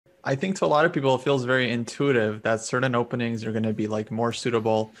I think to a lot of people, it feels very intuitive that certain openings are going to be like more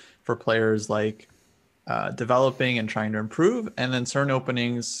suitable for players like developing and trying to improve. And then certain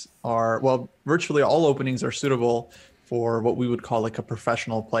openings are, well, virtually all openings are suitable for what we would call like a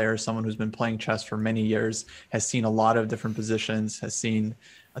professional player, someone who's been playing chess for many years, has seen a lot of different positions, has seen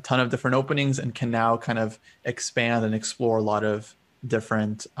a ton of different openings, and can now kind of expand and explore a lot of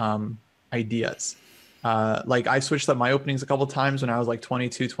different ideas. Like I switched up my openings a couple of times when I was like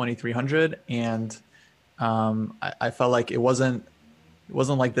 22, 2300, and I felt like it wasn't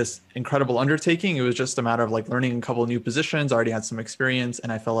like this incredible undertaking. It was just a matter of like learning a couple of new positions. I already had some experience,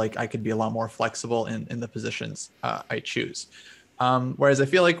 and I felt like I could be a lot more flexible in the positions I choose. Whereas I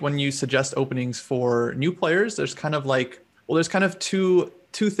feel like when you suggest openings for new players, there's kind of like, well, there's kind of two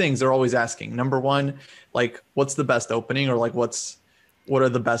things they're always asking. Number one, like what's the best opening, or like what are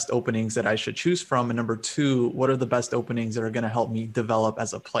the best openings that I should choose from? And number two, what are the best openings that are going to help me develop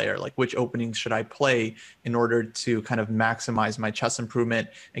as a player? Like which openings should I play in order to kind of maximize my chess improvement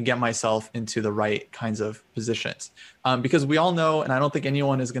and get myself into the right kinds of positions? Because we all know, and I don't think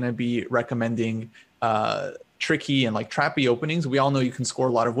anyone is going to be recommending tricky and like trappy openings. We all know you can score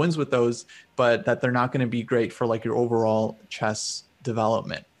a lot of wins with those, but that they're not going to be great for like your overall chess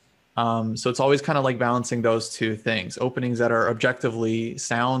development. So it's always kind of like balancing those two things: openings that are objectively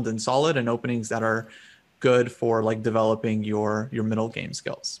sound and solid, and openings that are good for like developing your middle game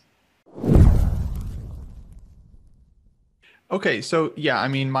skills. Okay, so yeah, I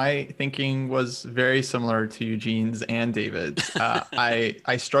mean, my thinking was very similar to Eugene's and David's.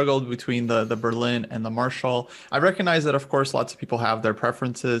 I struggled between the Berlin and the Marshall. I recognize that, of course, lots of people have their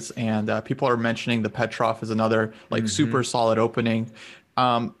preferences, and people are mentioning the Petrov as another like super solid opening.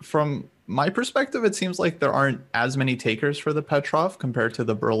 From my perspective, it seems like there aren't as many takers for the Petrov compared to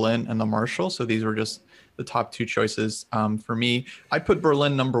the Berlin and the Marshall. So these were just the top two choices for me. I put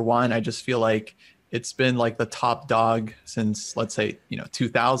Berlin number one. I just feel like it's been like the top dog since, let's say,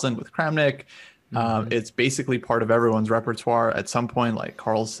 2000 with Kramnik. It's basically part of everyone's repertoire at some point, like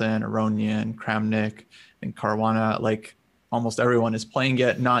Carlsen, Aronian, Kramnik, and Caruana. Like almost everyone is playing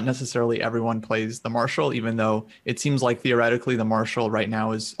it. Not necessarily everyone plays the Marshall, even though it seems like theoretically the Marshall right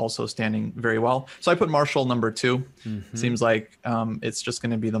now is also standing very well. So I put Marshall number two. Seems like it's just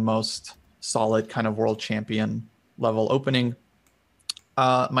going to be the most solid kind of world champion level opening.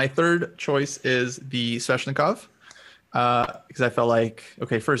 My third choice is the Sveshnikov, because I felt like,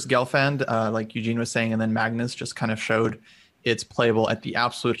 okay, first Gelfand, like Eugene was saying, and then Magnus just kind of showed it's playable at the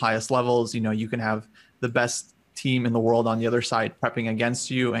absolute highest levels. You can have the best team in the world on the other side prepping against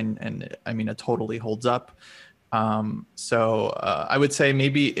you, and I mean, it totally holds up. I would say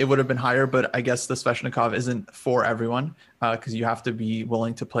maybe it would have been higher, but I guess the Sveshnikov isn't for everyone, because you have to be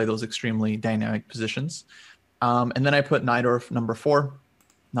willing to play those extremely dynamic positions. And then I put Najdorf number four.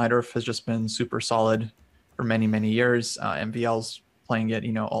 Najdorf has just been super solid for many, many years. MVL's playing it,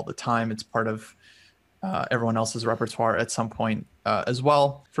 all the time. It's part of everyone else's repertoire at some point as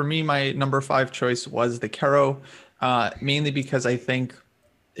well. For me, my number five choice was the Kero, mainly because I think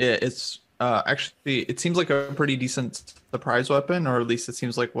it's actually, it seems like a pretty decent surprise weapon, or at least it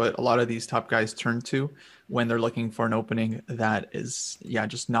seems like what a lot of these top guys turn to when they're looking for an opening that is, yeah,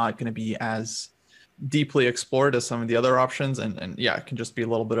 just not going to be as deeply explored as some of the other options, and yeah, it can just be a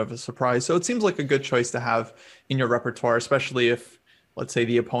little bit of a surprise. So it seems like a good choice to have in your repertoire, especially if, let's say,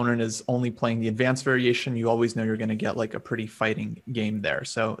 the opponent is only playing the advanced variation. You always know you're going to get like a pretty fighting game there.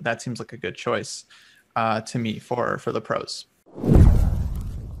 So that seems like a good choice to me for the pros.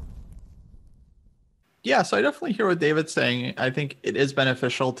 Yeah, so I definitely hear what David's saying. I think it is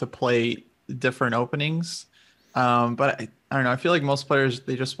beneficial to play different openings, but I don't know. I feel like most players,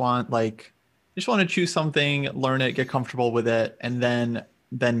 they just want to choose something, learn it, get comfortable with it, and then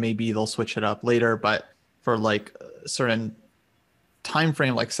maybe they'll switch it up later. But for like a certain time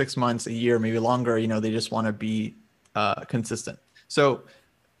frame, like 6 months, a year, maybe longer, they just want to be consistent. So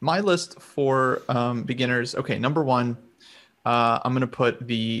my list for beginners. Okay, number one, I'm gonna put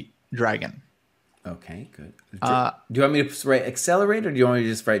the Dragon. Okay, good. Uh, Do you want me to write accelerate, or do you want me to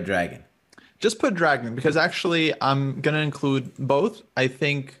just write dragon? just put Dragon because actually I'm gonna include both. I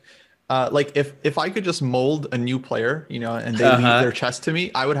think like if I could just mold a new player, and they Uh leave their huh. chess to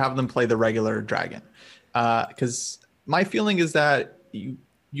me, I would have them play the regular Dragon. Because my feeling is that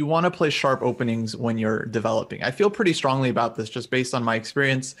you want to play sharp openings when you're developing. I feel pretty strongly about this just based on my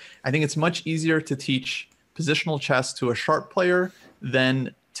experience. I think it's much easier to teach positional chess to a sharp player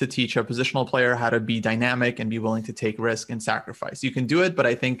than to teach a positional player how to be dynamic and be willing to take risk and sacrifice. You can do it, but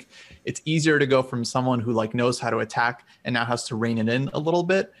I think it's easier to go from someone who like knows how to attack and now has to rein it in a little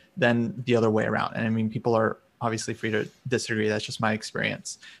bit than the other way around. And I mean, people are obviously free to disagree. That's just my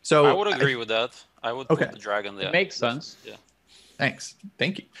experience. I So would agree with that. I would Okay. put the dragon there. It makes sense. Yeah. Thanks.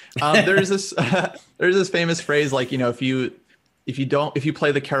 Thank you. There's this there's this famous phrase like, you know, if you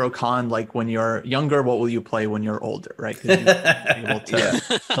play the Caro-Kann like when you're younger, what will you play when you're older, right? 'Cause you're able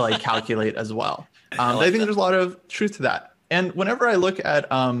to like calculate as well. I think there's a lot of truth to that. And whenever I look at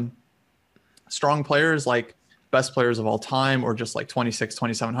strong players like best players of all time or just like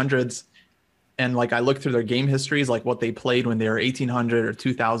 2700s, and like I look through their game histories, like what they played when they were 1800 or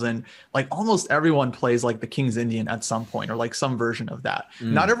 2000, like almost everyone plays like the King's Indian at some point or like some version of that.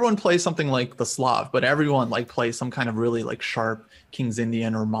 Not everyone plays something like the Slav, but everyone like plays some kind of really like sharp King's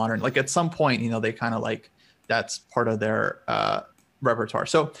Indian or modern. Like at some point, you know, they kind of like that's part of their repertoire.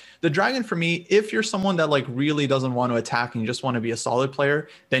 So the dragon for me, if you're someone that like really doesn't want to attack and you just want to be a solid player,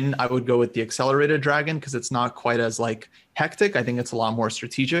 then I would go with the accelerated dragon because it's not quite as like hectic. I think it's a lot more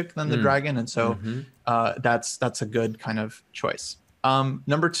strategic than the dragon, and so that's a good kind of choice.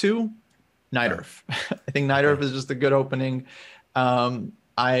 Number 2, Night Earth. I think Night Earth is just a good opening.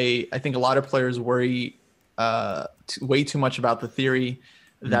 I think a lot of players worry way too much about the theory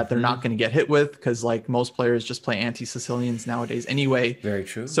that they're not going to get hit with because like most players just play anti-Sicilians nowadays anyway. Very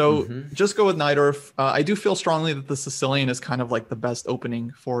true. So just go with Night Earth. I do feel strongly that the Sicilian is kind of like the best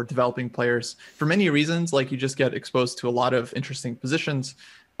opening for developing players for many reasons. Like you just get exposed to a lot of interesting positions,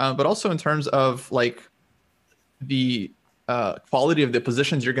 but also in terms of like the quality of the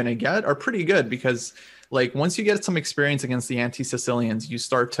positions you're going to get are pretty good because like once you get some experience against the anti-Sicilians, you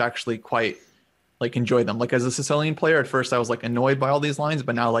start to actually quite like enjoy them. Like as a Sicilian player, at first I was like annoyed by all these lines,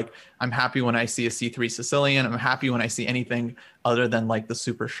 but now like I'm happy when I see a C3 Sicilian. I'm happy when I see anything other than like the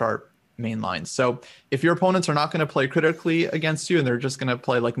super sharp main lines. So if your opponents are not going to play critically against you and they're just going to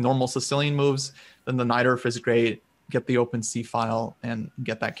play like normal Sicilian moves, then the Night Earth is great. Get the open C file and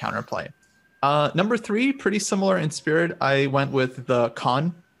get that counterplay. Number 3, pretty similar in spirit. I went with the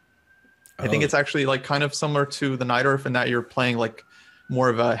Khan. I think it's actually like kind of similar to the Night Earth in that you're playing like more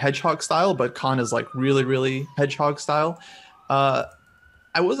of a hedgehog style, but Khan is like really, really hedgehog style. I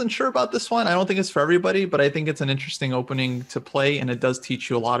wasn't sure about this one. I don't think it's for everybody, but I think it's an interesting opening to play, and it does teach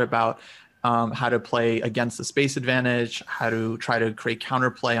you a lot about how to play against the space advantage, how to try to create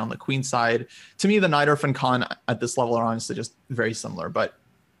counterplay on the queen side. To me, the Night Earth and Khan at this level are honestly just very similar, but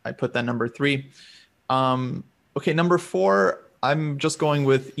I put that number 3. Okay, number 4, I'm just going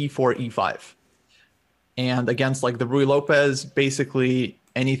with E4, E5. And against like the Ruy Lopez, basically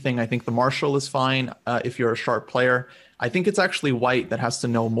anything, I think the Marshall is fine if you're a sharp player. I think it's actually white that has to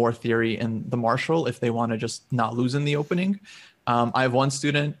know more theory in the Marshall if they want to just not lose in the opening. I have one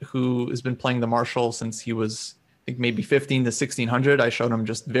student who has been playing the Marshall since he was, I think, maybe 15 to 1600. I showed him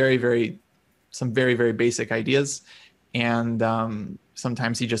just some very, very basic ideas. And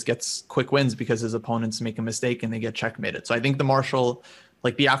sometimes he just gets quick wins because his opponents make a mistake and they get checkmated. So I think the Marshall,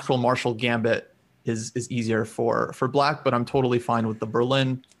 like the actual Marshall gambit, is easier for black, but I'm totally fine with the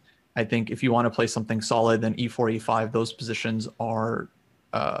Berlin. I think if you want to play something solid, then E4, E5, those positions are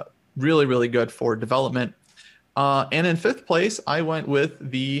really, really good for development. And in 5th place, I went with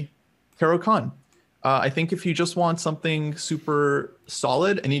the Caro-Kann. I think if you just want something super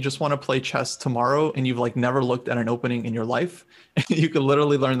solid and you just want to play chess tomorrow and you've like never looked at an opening in your life, you could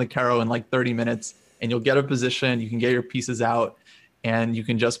literally learn the Caro in like 30 minutes and you'll get a position, you can get your pieces out, and you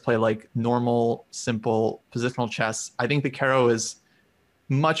can just play like normal, simple positional chess. I think the Caro is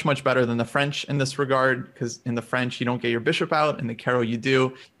much, much better than the French in this regard, because in the French, you don't get your bishop out. In the Caro, you do.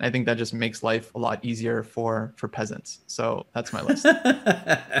 And I think that just makes life a lot easier for peasants. So that's my list.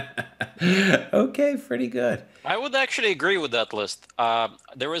 Okay, pretty good. I would actually agree with that list.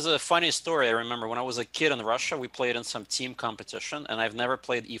 There was a funny story. I remember when I was a kid in Russia, we played in some team competition, and I've never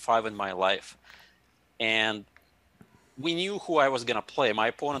played E5 in my life. And we knew who I was going to play. My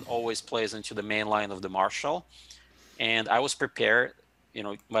opponent always plays into the main line of the Marshall. And I was prepared, you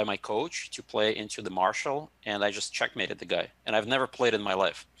know, by my coach to play into the Marshall. And I just checkmated the guy. And I've never played in my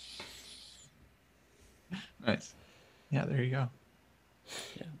life. Nice. Yeah, there you go.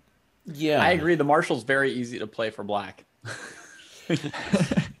 Yeah. I agree. The Marshall's very easy to play for black.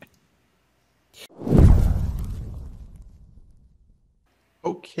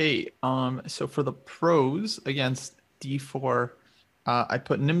 Okay. So for the pros against D4, I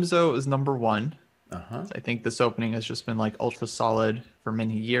put Nimzo as number 1. So I think this opening has just been like ultra solid for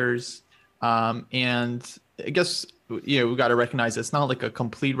many years. And I guess, you know, we got to recognize it's not like a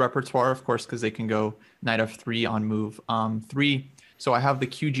complete repertoire, of course, because they can go knight f3 on move 3. So I have the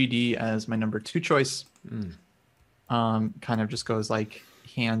QGD as my number 2 choice. Kind of just goes like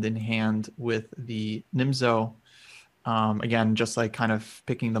hand in hand with the Nimzo. Again, just like kind of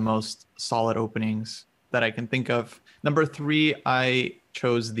picking the most solid openings that I can think of. Number 3, I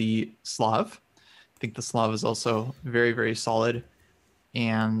chose the Slav. I think the Slav is also very, very solid.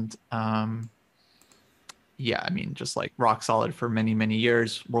 And yeah, I mean, just like rock solid for many, many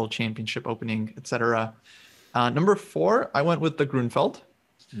years, world championship opening, etc. Number 4, I went with the Grunfeld.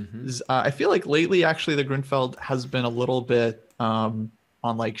 I feel like lately, actually, the Grunfeld has been a little bit on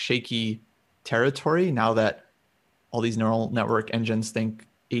like shaky territory now that all these neural network engines think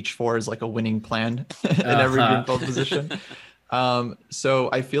H4 is like a winning plan in every Grunfeld position. So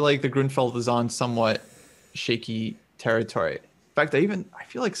I feel like the Grunfeld is on somewhat shaky territory. In fact, I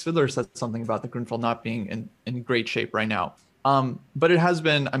feel like Svidler said something about the Grunfeld not being in great shape right now. But it has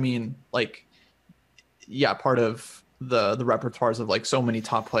been, I mean, like, yeah, part of the repertoires of like so many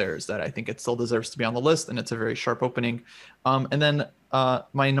top players that I think it still deserves to be on the list, and it's a very sharp opening. And then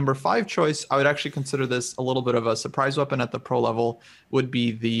my number 5 choice, I would actually consider this a little bit of a surprise weapon at the pro level, would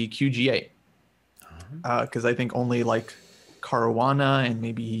be the QGA. Because I think only like Caruana and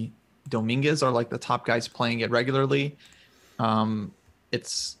maybe Dominguez are like the top guys playing it regularly.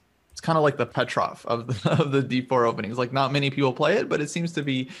 It's kind of like the Petrov of the D4 openings. Like not many people play it, but it seems to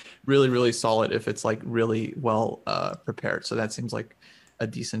be really, really solid if it's like really well prepared. So that seems like a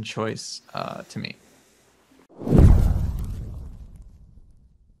decent choice to me.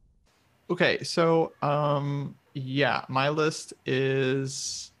 Okay, so yeah, my list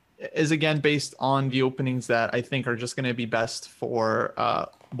is again based on the openings that I think are just going to be best for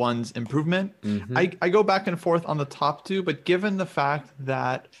one's improvement. I go back and forth on the top 2, but given the fact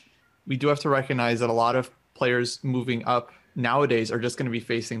that we do have to recognize that a lot of players moving up nowadays are just going to be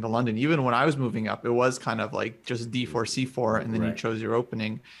facing the London. Even when I was moving up, it was kind of like just D4, C4, and then you chose your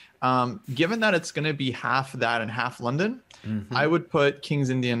opening. Given that it's going to be half that and half London, I would put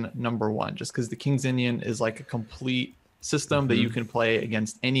King's Indian number 1, just because the King's Indian is like a complete system that you can play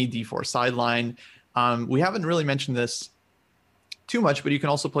against any D4 sideline. We haven't really mentioned this too much, but you can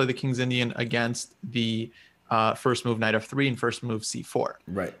also play the King's Indian against the first move Knight F3 and first move C4.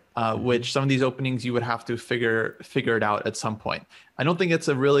 Right. Which some of these openings you would have to figure it out at some point. I don't think it's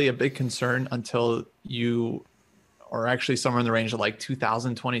really a big concern until you are actually somewhere in the range of like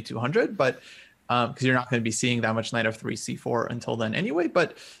 2000, 2200, but because you're not going to be seeing that much Knight F3, C4 until then anyway.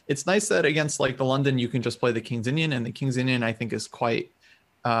 But it's nice that against like the London, you can just play the King's Indian, and the King's Indian I think is quite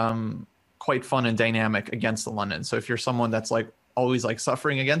fun and dynamic against the London. So if you're someone that's like always like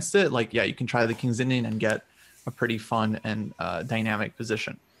suffering against it, like, yeah, you can try the King's Indian and get a pretty fun and dynamic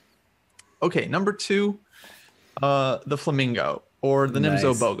position. Okay, number 2, the Flamingo or the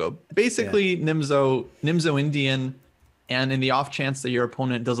Nimzo Bogo. Basically, Nimzo Indian, and in the off chance that your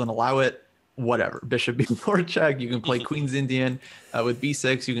opponent doesn't allow it, whatever. Bishop B4 check. You can play Queen's Indian with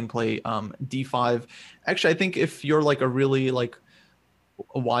B6. You can play D5. Actually, I think if you're like a really like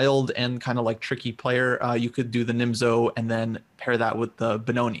wild and kind of like tricky player, you could do the Nimzo and then pair that with the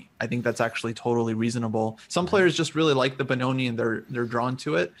Benoni. I think that's actually totally reasonable. Some players just really like the Benoni and they're drawn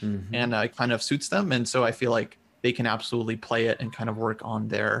to it, and it kind of suits them. And so I feel like they can absolutely play it and kind of work on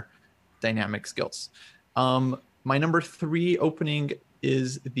their dynamic skills. My number 3 opening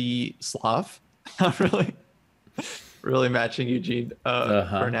is the Slav. really matching Eugene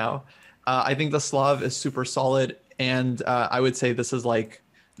for now. I think the Slav is super solid. And I would say this is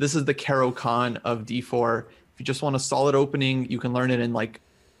the Caro-Kann of D4. If you just want a solid opening, you can learn it in like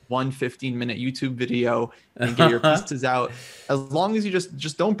one 15-minute YouTube video and get your pieces out. As long as you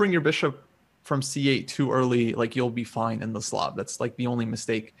just don't bring your bishop from C8 too early, like you'll be fine in the Slav. That's like the only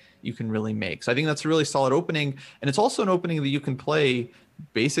mistake you can really make. So I think that's a really solid opening. And it's also an opening that you can play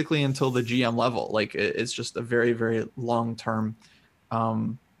basically until the GM level. Like it's just a very, very long-term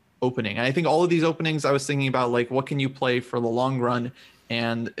opening. And I think all of these openings I was thinking about, like, what can you play for the long run,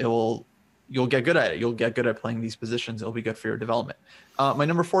 and you'll get good at it. You'll get good at playing these positions. It'll be good for your development. My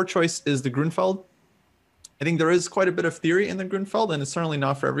number 4 choice is the Grunfeld. I think there is quite a bit of theory in the Grunfeld, and it's certainly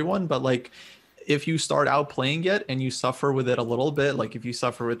not for everyone, but like if you start out playing it and you suffer with it a little bit, like if you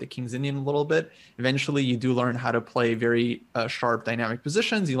suffer with the King's Indian a little bit, eventually you do learn how to play very sharp dynamic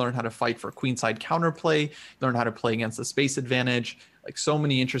positions. You learn how to fight for queenside counterplay, you learn how to play against the space advantage, like so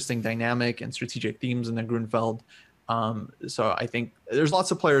many interesting dynamic and strategic themes in the Grunfeld. So I think there's lots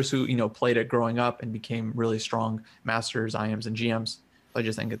of players who, played it growing up and became really strong masters, IMs, and GMs. I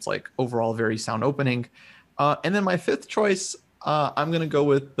just think it's like overall very sound opening. And then my 5th choice, I'm going to go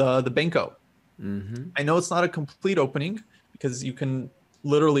with the Benko. I know it's not a complete opening because you can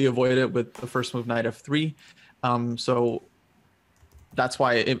literally avoid it with the first move Knight F3. So that's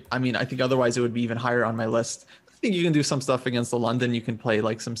why I think otherwise it would be even higher on my list. I think you can do some stuff against the London. You can play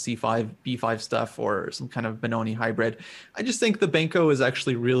like some C5, B5 stuff or some kind of Benoni hybrid. I just think the Benko is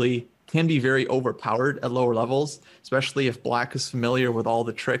actually really can be very overpowered at lower levels, especially if black is familiar with all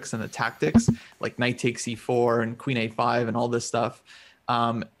the tricks and the tactics, like knight takes e4 and queen a5 and all this stuff,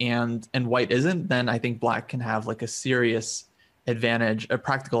 and white isn't, then I think black can have like a serious advantage, a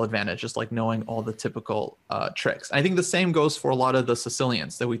practical advantage, just like knowing all the typical tricks. I think the same goes for a lot of the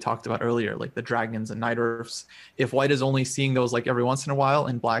Sicilians that we talked about earlier, like the dragons and knight earths. If white is only seeing those like every once in a while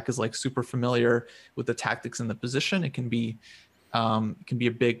and black is like super familiar with the tactics and the position, it can be a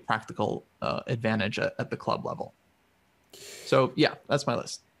big practical advantage at the club level. So yeah, that's my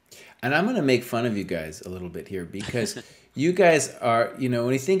list. And I'm going to make fun of you guys a little bit here because you guys are, you know,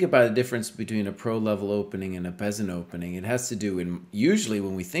 when you think about the difference between a pro level opening and a peasant opening, it has to do in usually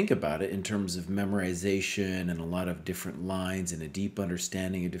when we think about it in terms of memorization and a lot of different lines and a deep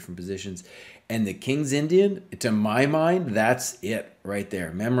understanding of different positions. And the King's Indian, to my mind, that's it right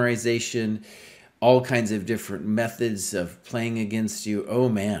there. Memorization, all kinds of different methods of playing against you. Oh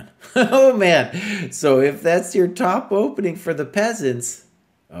man. Oh man. So if that's your top opening for the peasants,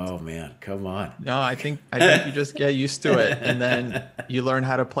 oh man, come on. No, I think you just get used to it, and then you learn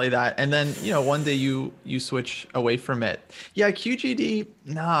how to play that, and then one day you switch away from it. Yeah, QGD.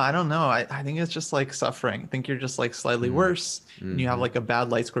 No, I don't know. I think it's just like suffering. I think you're just like slightly worse, and you have like a bad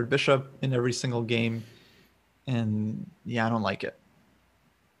light squared bishop in every single game, and yeah, I don't like it.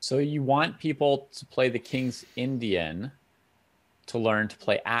 So you want people to play the King's Indian to learn to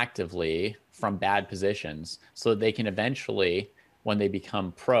play actively from bad positions, so that they can eventually, when they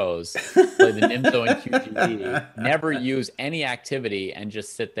become pros, play the Nimzo and QGD, never use any activity and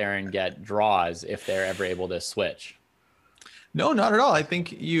just sit there and get draws if they're ever able to switch. No, not at all. I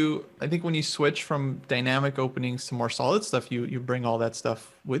think when you switch from dynamic openings to more solid stuff, you bring all that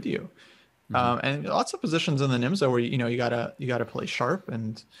stuff with you. And lots of positions in the Nimzo where you gotta play sharp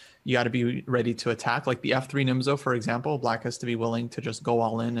and you gotta be ready to attack. Like the F3 Nimzo, for example, black has to be willing to just go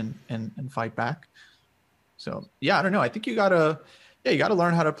all in and fight back. So yeah, I don't know. I think you gotta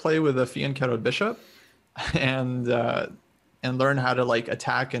learn how to play with a fianchettoed bishop, and learn how to like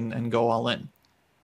attack and go all in.